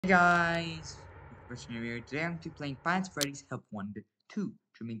Hey guys, question here. Today I'm playing Plants Freddy's Help 1 to 2.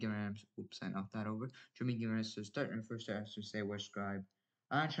 Minireenas. Oops, I knocked that over. Minireenas to start and first I to say subscribe.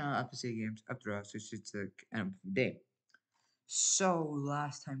 On channel FNaF games up to us, so it's the end of the day. So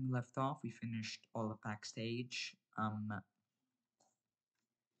last time we left off, we finished all the backstage.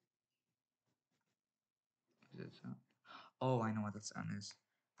 Is it sound? Oh, I know what that sound is.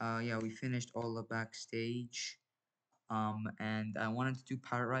 Yeah, we finished all the backstage. And I wanted to do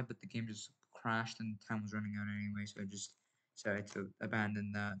Pirate Ride, but the game just crashed and time was running out anyway, so I just decided to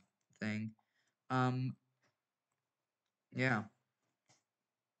abandon that thing. Yeah.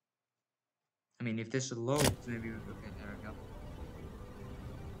 I mean, if this loads, maybe okay. There we go.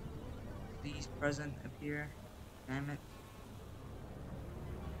 Please present appear. Damn it.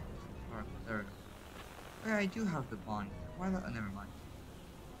 Alright, there we go. Oh, yeah, I do have the bond. Why not? Oh, never mind.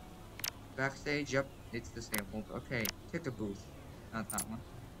 Backstage. Yep, it's disabled. Okay, take a booth. Not that one.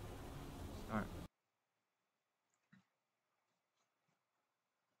 Start.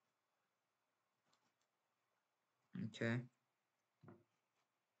 Okay.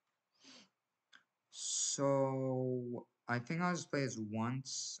 So I think I'll just play this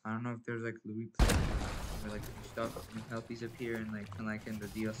once. I don't know if there's like Louis play or like stuff and Helpy's appear and like in the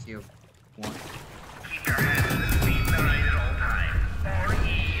DLC of one. Keep your hands between the right at all times, or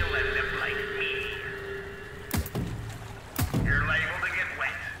you'll end up like me. You're liable to get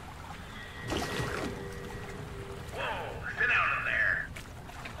wet. Whoa, sit down in there.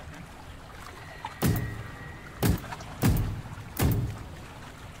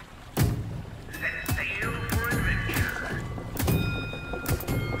 Set sail for adventure.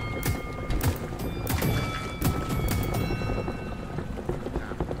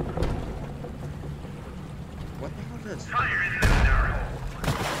 What the hell is this? Fire in the star hole.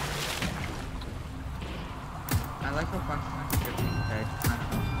 I like how Foxconn is getting dead. I don't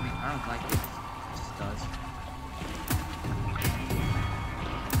know. I mean, I don't like it. It just does.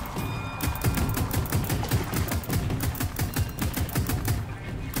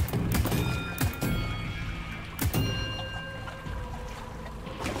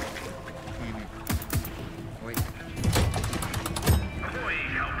 Damn it. Wait, Ahoy,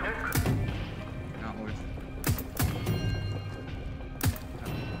 cowpoke. not worth it.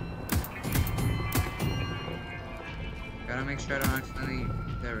 Gotta make sure I don't accidentally.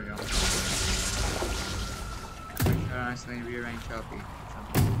 There we go. Make sure I don't accidentally rearrange Helpy.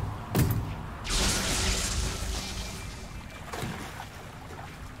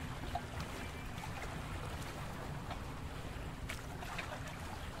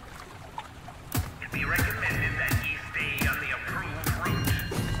 It'd be recommended that you stay on the approved route.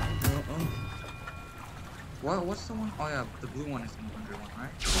 What's the one? Oh yeah, the blue one is the 100 one,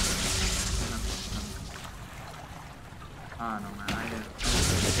 right? Ah no man, I didn't.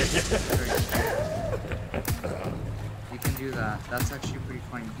 You can do that. That's actually pretty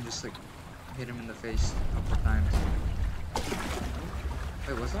funny. You can just like hit him in the face a couple times.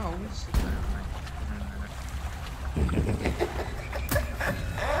 Wait, was that always? Never mind. Doesn't matter.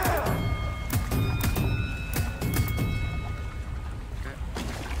 Okay.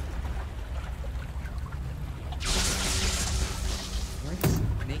 Why does it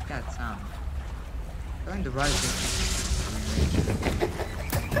make that sound? Going the right thing.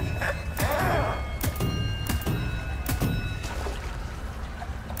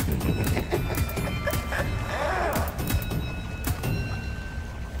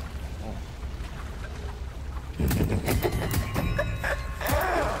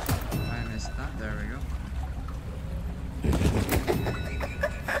 I missed that. There we go.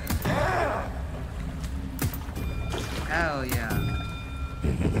 Hell yeah.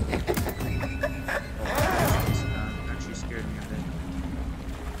 Actually scared me a bit.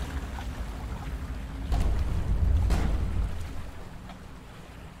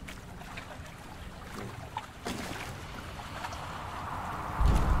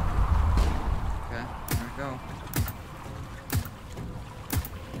 Okay, here we go.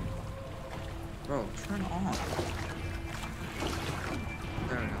 Bro, turn on.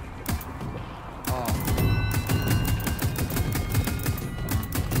 There we go. Oh.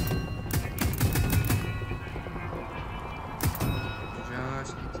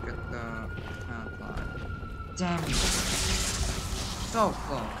 Just need to get the talent line. Damn it. So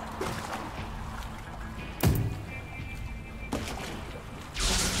close.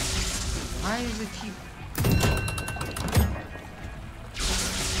 Why does it keep...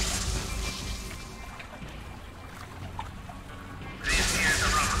 This here's a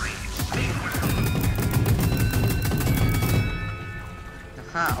robbery. Make whistle.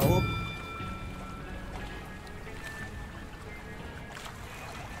 Haha, oh.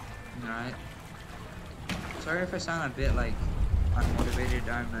 Alright. Sorry if I sound a bit like unmotivated.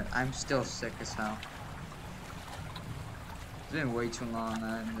 I'm still sick as hell. It's been way too long,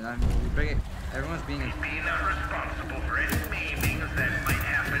 man. Everyone's being. Be not responsible for any maimings that might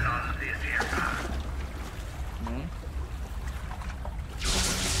happen on this here path.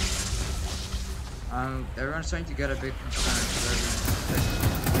 Everyone's starting to get a bit concerned.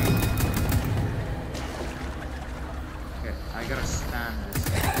 Okay, I gotta stand this.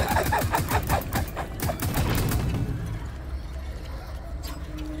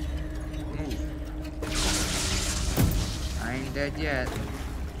 Move. I ain't dead yet.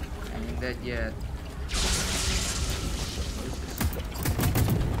 I ain't dead yet. What is this?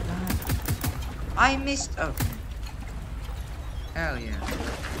 God. I missed. Okay. Hell yeah.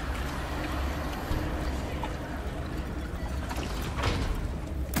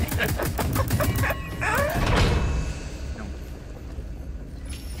 No.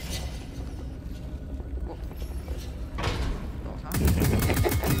 Whoa.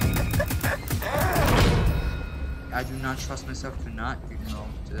 I do not trust myself to not get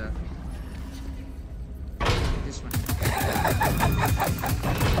rolled to death. This one.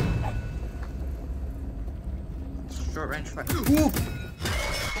 Short range fire. Ooh!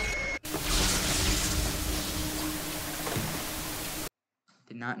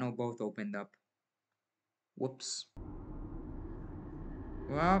 Did not know both opened up. Whoops.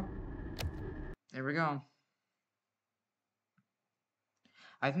 Well, there we go.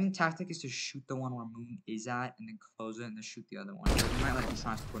 I think the tactic is to shoot the one where Moon is at and then close it and then shoot the other one. So he might like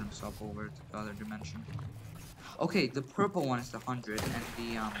transport himself over to the other dimension. Okay, the purple one is the 100 and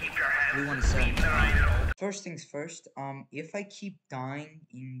the blue one is 75. First things first, if I keep dying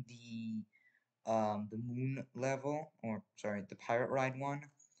in the moon level, or sorry, the pirate ride one,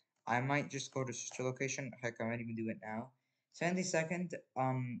 I might just go to sister location. Heck, I might even do it now. 72nd,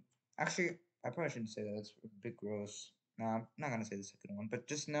 actually, I probably shouldn't say that. That's a bit gross. No, I'm not gonna say the second one, but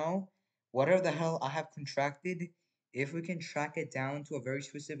just know, whatever the hell I have contracted, if we can track it down to a very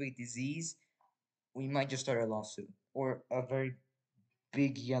specific disease, we might just start a lawsuit or a very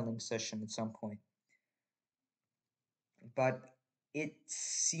big yelling session at some point. But it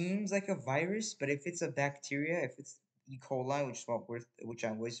seems like a virus, but if it's a bacteria, if it's E. coli,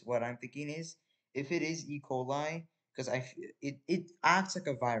 what I'm thinking is, if it is E. coli, because it acts like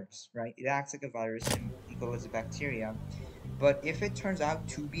a virus, right? It acts like a virus, and E. coli is a bacteria. But if it turns out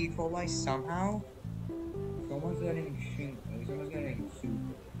to be E. coli somehow, someone's getting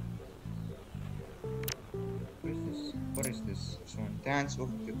sued. What is this? What is this? Someone dance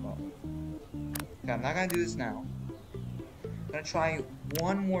with the call. Okay, I'm not gonna do this now. I'm gonna try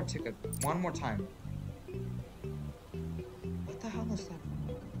one more time. What the hell is that?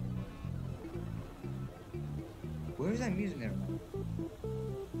 Where is that music there?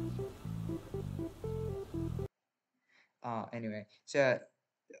 Anyway, so,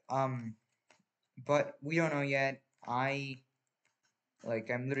 but we don't know yet. I'm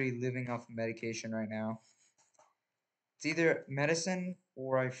literally living off medication right now. It's either medicine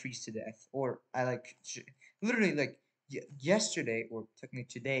or I freeze to death, or I literally yesterday, or technically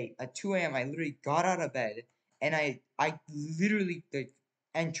today at 2 a.m. I literally got out of bed and I literally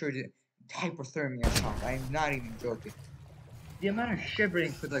entered hypothermia shock. I'm not even joking. The amount of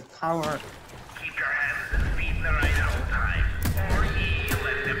shivering for the power. Keep your hands and feet in the right at all times, or ye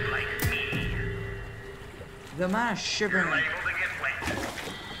let them like me. The amount of shivering. You're liable to get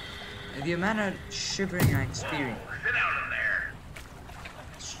wet. The amount of shivering I experienced. Sit out of there.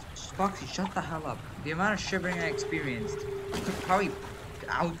 Foxy, shut the hell up. The amount of shivering I experienced could probably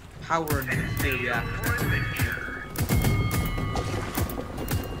outpower a nuclear reactor.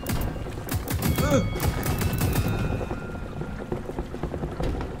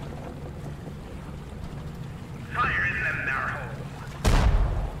 Fire in them narrow.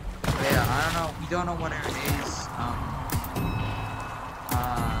 Yeah, I don't know. We don't know what it is.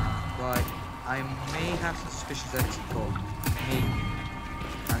 But I may have some suspicions that it's E. coli. Maybe.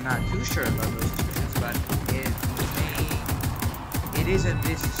 I'm not too sure about those suspicions, but it is a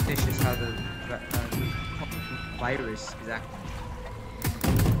bit suspicious how the virus is acting.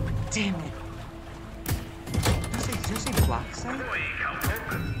 Damn it! Did you say black site?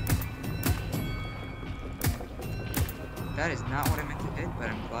 That is not what I meant to hit, but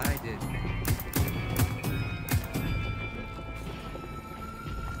I'm glad I did.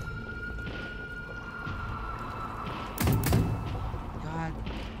 God.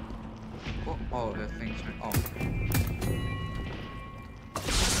 Oh, the thing's oh.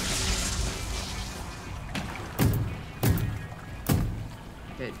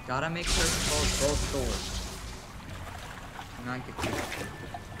 Okay, gotta make sure to close both doors. Do not get kicked.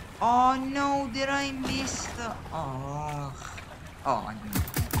 Oh no, did I miss the... Oh. Oh, I didn't.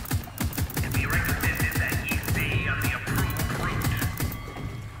 It'd be recommended that you stay on the approved route.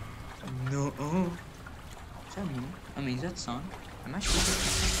 No. Is that me? I mean, is that son? Am I shooting?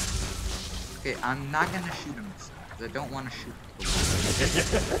 Okay, I'm not gonna shoot him this time, because I don't want to shoot him.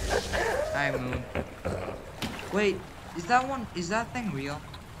 Hi, Moon. Wait, is that thing real?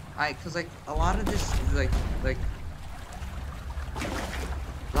 Cause like, a lot of this,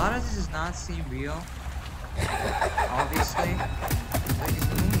 a lot of this does not seem real. Obviously. Like, is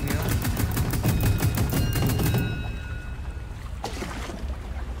the moon real?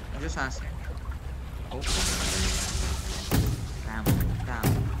 I'm just asking. Oh. Down.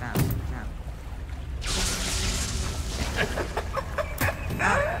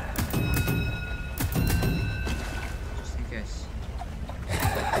 Ah. Just in case.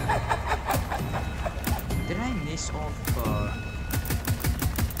 Did I miss all the...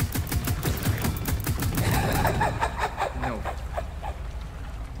 No.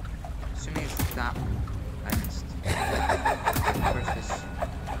 Assuming it's that one. I missed. Where's this?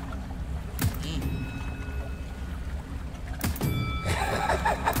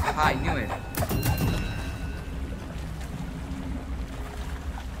 I knew it.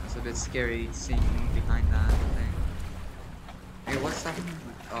 It's a bit scary seeing behind that thing. Hey, what's stopping me?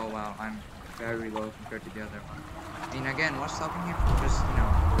 Oh wow, I'm very low compared to the other one. I mean, again, what's stopping me from just,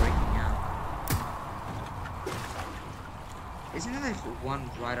 breaking out? Isn't it like one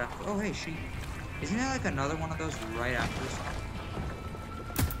right after? Oh hey, sheep. Isn't it like another one of those right after this one?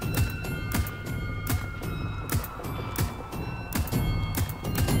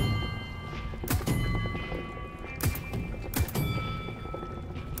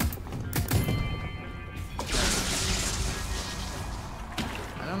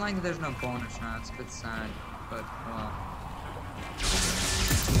 I don't like that there's no bonus now, it's a bit sad, but well.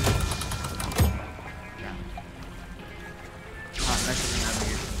 Yeah. Oh, that's the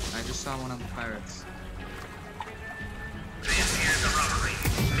navigation. I just saw one of the pirates. This is a robbery.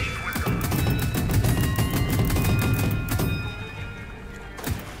 Leave with them.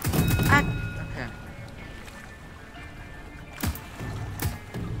 Okay.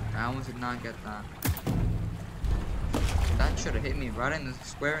 I almost did not get that. That should have hit me right in the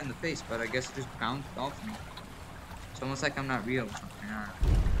square in the face, but I guess it just bounced off me. It's almost like I'm not real or something.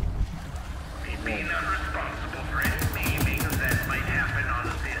 Being unresponsible for any things that might happen on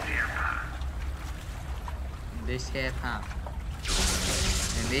this here path. This here path.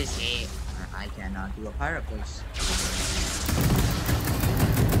 And this here. I cannot do a pirate voice.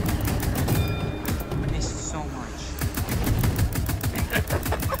 I missed so much.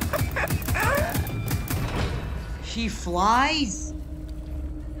 He flies?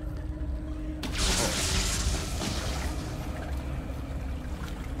 Oh.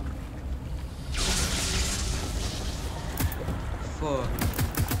 Fuck.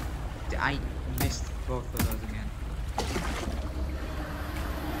 I missed both of those again.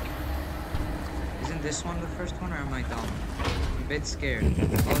 Isn't this one the first one, or am I dumb? I'm a bit scared.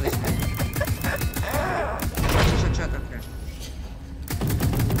 Oh, this man. Shut, okay.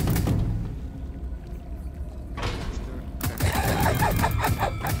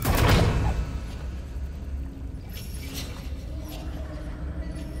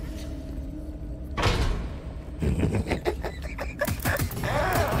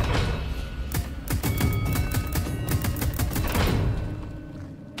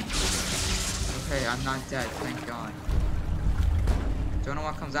 Okay, I'm not dead, thank God. Don't know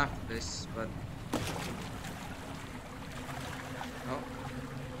what comes after this, but... Oh,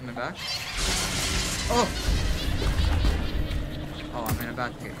 am I back? Oh! Oh, I'm in a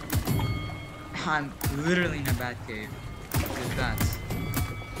bad cave. I'm literally in a bad cave. Because that's...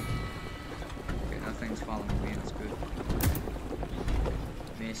 Okay, nothing's following me, that's good.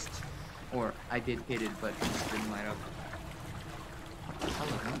 Missed. Or, I did hit it, but it just didn't light up.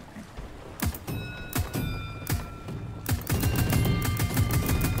 Hello.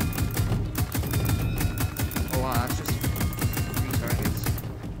 Oh wow, that's just 3 targets.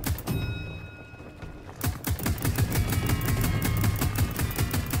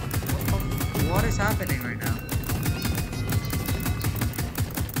 What is happening right now?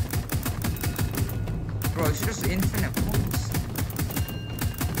 Bro, it's just infinite points.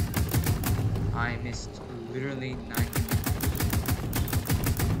 I missed literally 9.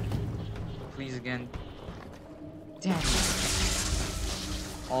 Please again. Damn it.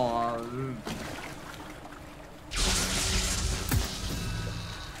 Oh,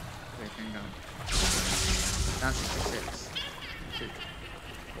 wait, hang on. Down 66. Shit.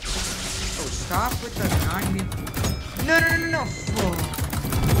 Oh, stop with the 9 mil. No. Fuck.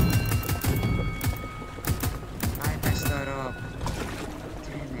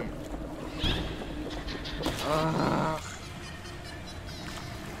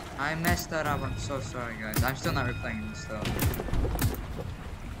 that up. I'm so sorry, guys. I'm still not replaying this though.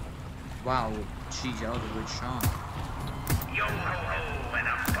 Wow, geez, that was a good shot. Yo ho ho and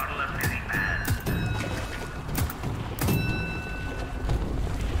a bottle of Fizzy Paz.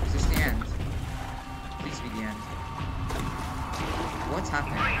 Is this the end? Please be the end. What's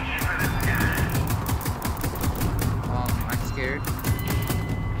happening? I'm scared.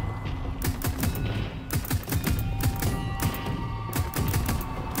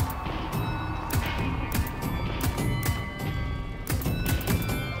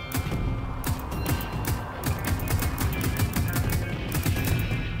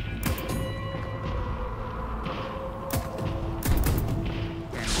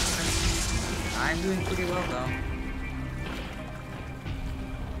 I'm doing pretty well though.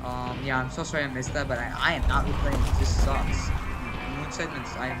 Yeah, I'm so sorry I missed that, but I am not replaying this. This sucks. Moon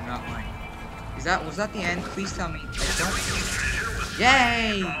segments, I am not lying. Was that the end? Please tell me. I don't.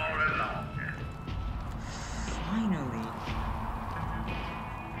 Yay! Finally.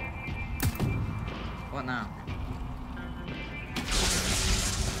 What now?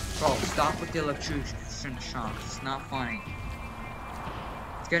 Bro, stop with the electrocution shots. It's not funny.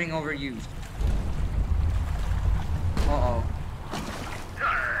 It's getting overused. Uh-oh. Let's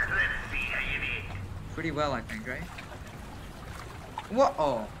see how you did. Pretty well, I think, right? What?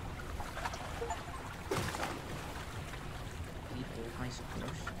 Oh. High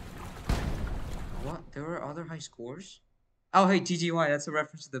scores. What? There were other high scores? Oh, hey, TGY, that's a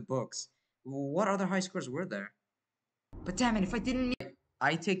reference to the books. What other high scores were there? But damn it, if I didn't...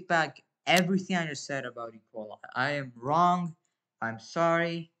 I take back everything I just said about Equal. I am wrong. I'm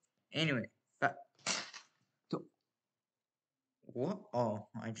sorry. Anyway, but... What? Oh,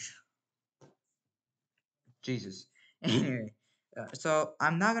 Jesus. Anyway, so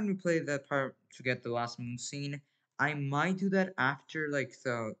I'm not gonna replay that part to get the last moon scene. I might do that after like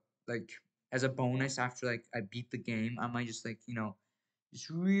as a bonus after like I beat the game. I might just just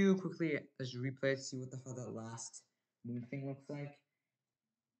real quickly just replay it to see what the hell that last moon thing looks like.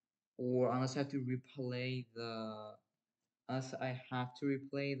 Or unless I have to replay the unless I have to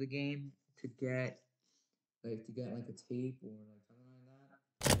replay the game to get like a tape or like something like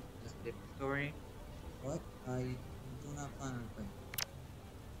that. That's a different story. But I do not plan on playing.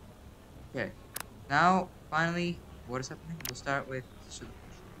 Okay. Now, finally, what is happening? We'll start with this is the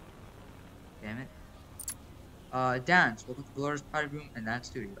question. Damn it. Dance. Welcome to Ballora's party room and dance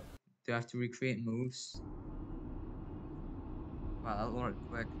studio. Do I have to recreate moves? Wow, that'll work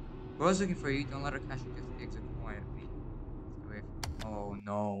quick. Bro's looking for you. Don't let her catch you. Get to the exit quietly. Away from. Oh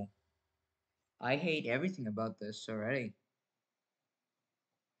no. I hate everything about this already.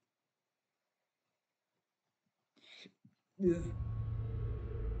 Ugh.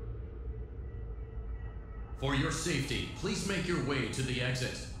 For your safety, please make your way to the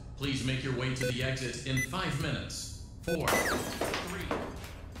exit. Please make your way to the exit in 5 minutes. 4, 3.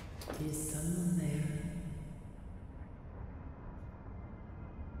 Is someone there?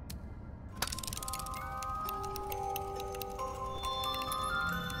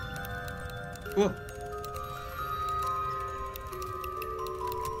 Whoa.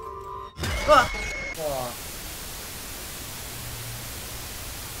 Ah! Oh.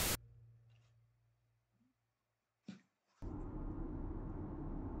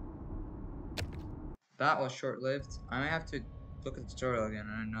 That was short-lived. I might have to look at the tutorial again.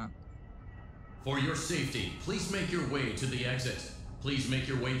 I don't know. For your safety, please make your way to the exit. Please make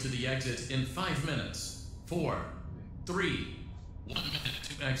your way to the exit in 5 minutes. 4, 3, 1 minute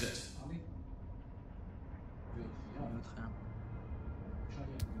to exit.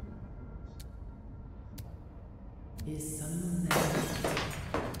 Is someone there?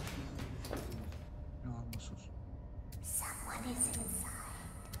 Someone is inside.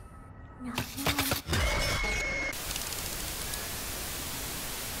 Not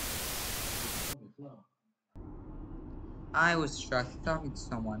now. I was distracted talking to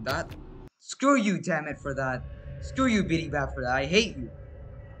someone. Screw you, damn it, for that. Screw you, Beating Bat, for that. I hate you.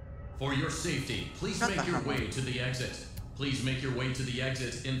 For your safety, please Shut make the your hell way up. to the exit. Please make your way to the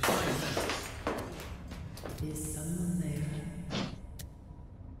exit in 5 minutes. Is someone there?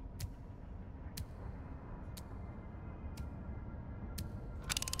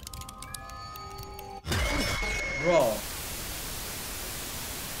 Bro.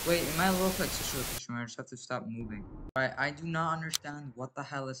 Wait, am I a little like social location where I just have to stop moving? Right, I do not understand what the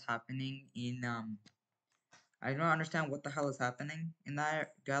hell is happening in I do not understand what the hell is happening in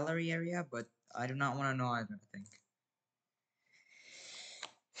that gallery area, but I do not want to know either, I think.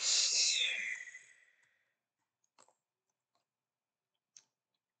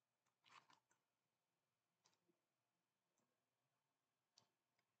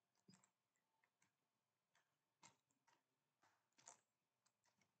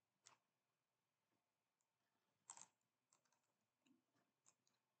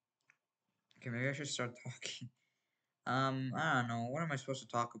 Okay, maybe I should start talking. I don't know. What am I supposed to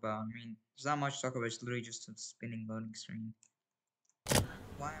talk about? I mean, there's not much to talk about. It's literally just a spinning loading screen.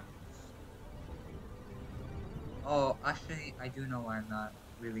 Why am Oh, actually, I do know why I'm not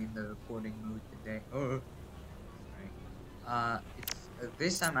really in the recording mood today. Oh, sorry. It's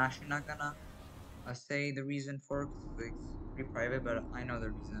this I'm actually not gonna say the reason for because it's pretty private, but I know the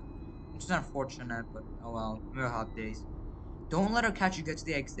reason. Which is unfortunate, but oh well. We'll have days. Don't let her catch you. Get to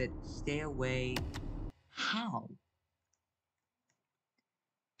the exit. Stay away. How?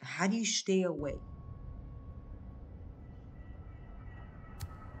 How do you stay away?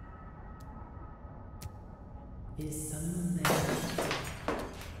 Is someone there?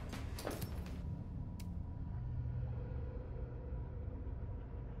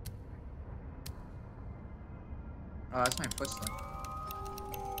 Oh, that's my footstep.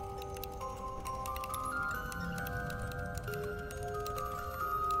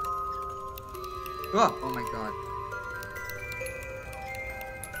 Oh my god.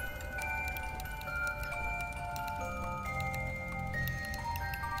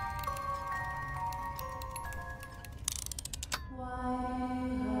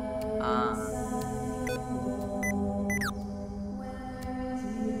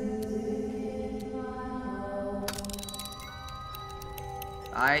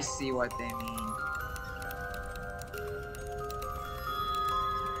 I see what they mean.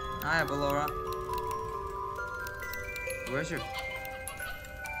 Hi, Ballora. Where's your...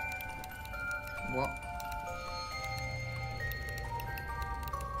 What?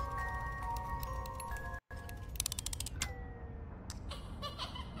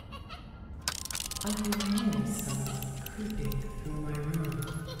 I can hear someone creeping through my room.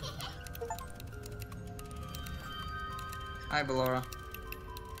 Hi, Ballora.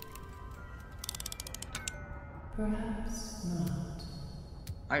 Perhaps not.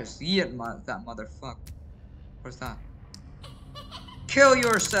 I see it, that motherfucker. What's that? Kill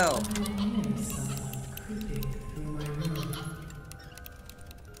yourself! I can hear someone creeping through my room.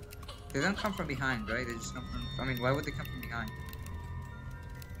 They don't come from behind, right? They just come from... I mean, why would they come from behind?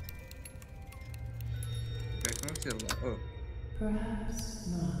 They can move to the left. Oh. Perhaps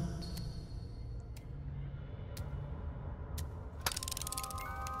not.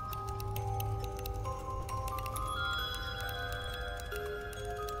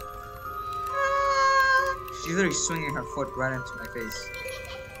 She's literally swinging her foot right into my face.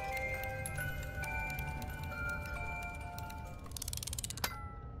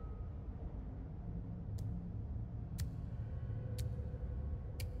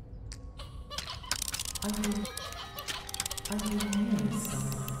 I can hear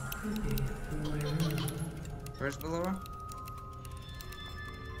someone creeping through my room. Where's Ballora?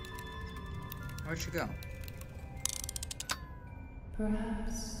 Where'd she go?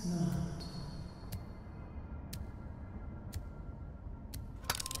 Perhaps not.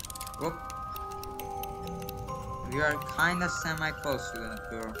 Whoop. We are kinda semi-close to that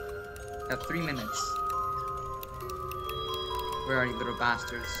girl. We have 3 minutes. Where are you, little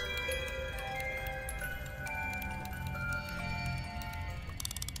bastards?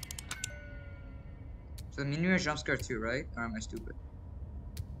 So the Minireenas jump scare too, right? Or am I stupid?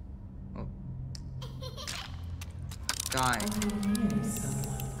 Oh. Die. I can hear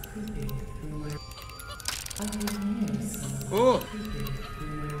someone creeping through my. I can hear someone Oh! creeping through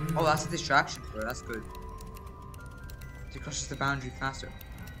my room. Oh, that's a distraction for her. That's good. She crosses the boundary faster.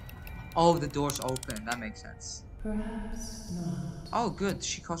 Oh, the door's open. That makes sense. Perhaps not. Oh, good.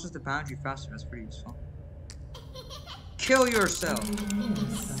 She crosses the boundary faster. That's pretty useful. Kill yourself! I can hear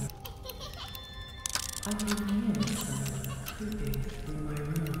someone. I can hear someone creeping through my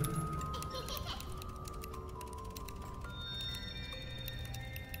room.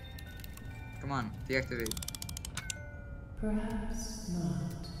 Come on, deactivate. Perhaps not.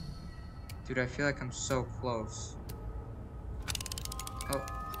 Dude, I feel like I'm so close. Oh.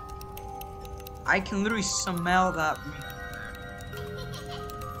 I can literally smell that.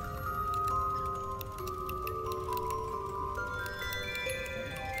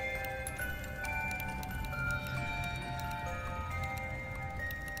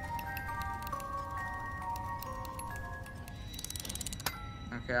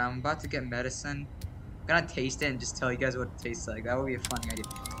 Okay, I'm about to get medicine. I'm gonna taste it and just tell you guys what it tastes like. That would be a funny idea.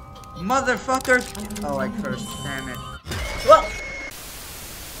 Motherfucker! Oh, I cursed. Damn it. Whoa!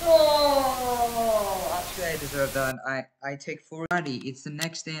 Oh, actually, I deserve that. I take 40. It's the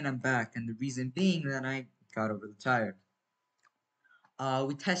next day and I'm back, and the reason being that I got overtired.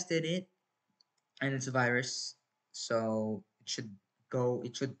 We tested it, and it's a virus, so it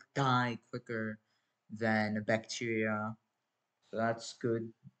should die quicker than a bacteria. So that's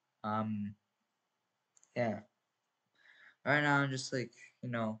good. Yeah. Right now, I'm just like,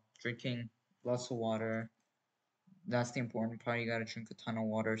 drinking lots of water. That's the important part. You gotta drink a ton of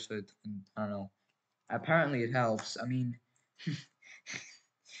water so it can, I don't know. Apparently, it helps. I mean,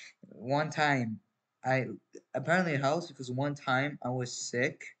 one time, I apparently it helps because one time I was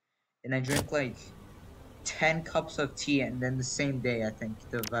sick and I drank like 10 cups of tea, and then the same day, I think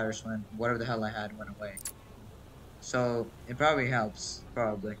the virus went, whatever the hell I had went away. So it probably helps,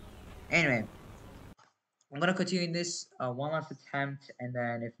 probably. Anyway, I'm gonna continue this one last attempt, and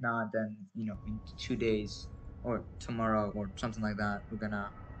then if not, then in 2 days or tomorrow or something like that, we're gonna,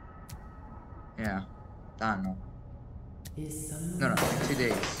 yeah, I don't know. Is No, someone no, in 2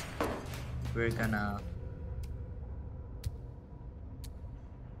 days, we're gonna.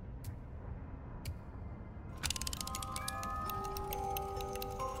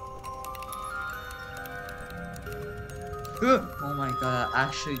 Oh my god, that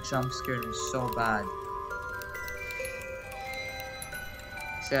actually jump scared me so bad.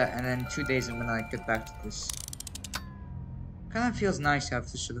 So, and then 2 days, I'm gonna like get back to this. Kind of feels nice to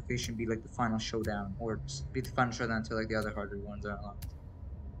have this location be like the final showdown, or be the final showdown until like the other harder ones are unlocked.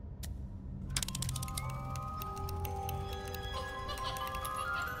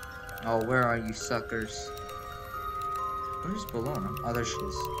 Oh, where are you suckers? Where's Ballora? Oh, there she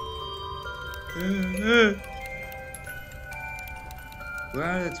is. Where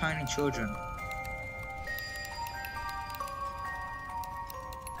are the tiny children?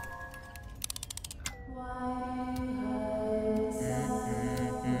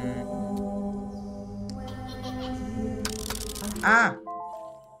 Ah!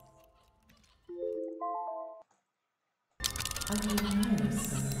 I can hear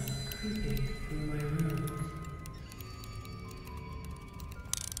someone creeping through my room.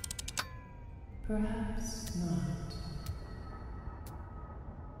 Perhaps not.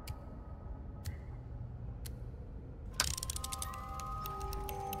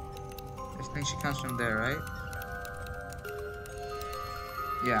 I think she comes from there, right?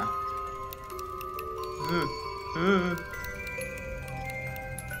 Yeah.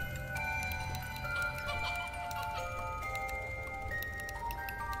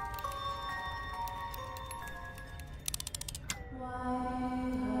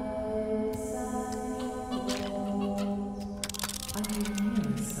 I can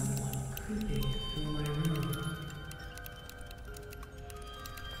hear someone creeping through my room.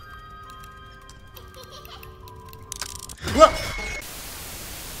 Whoa!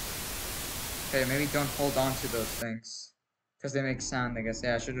 Okay, maybe don't hold on to those things. Because they make sound, I guess.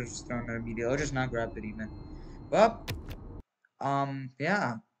 Yeah, I should have just thrown it immediately. Or just not grabbed it even. Well,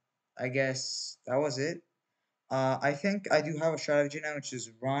 yeah. I guess that was it. I think I do have a strategy now, which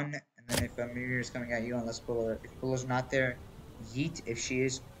is run, and then if a mirror is coming at you, unless if Ballor's not there, yeet. If she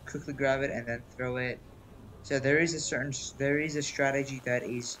is, quickly grab it and then throw it. So there is a strategy that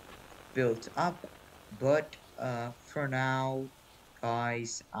is built up, but for now,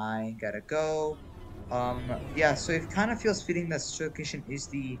 guys, I gotta go. Yeah, so it kind of feels fitting that this location is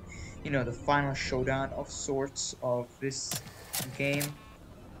the final showdown of sorts of this game.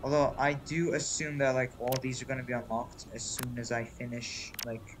 Although I do assume that like all these are gonna be unlocked as soon as I finish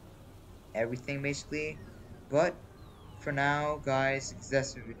like everything basically. But for now, guys,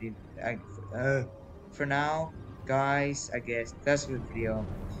 that's the video. For now, guys, I guess that's the video,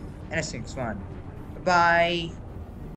 and I think it's fun. Bye.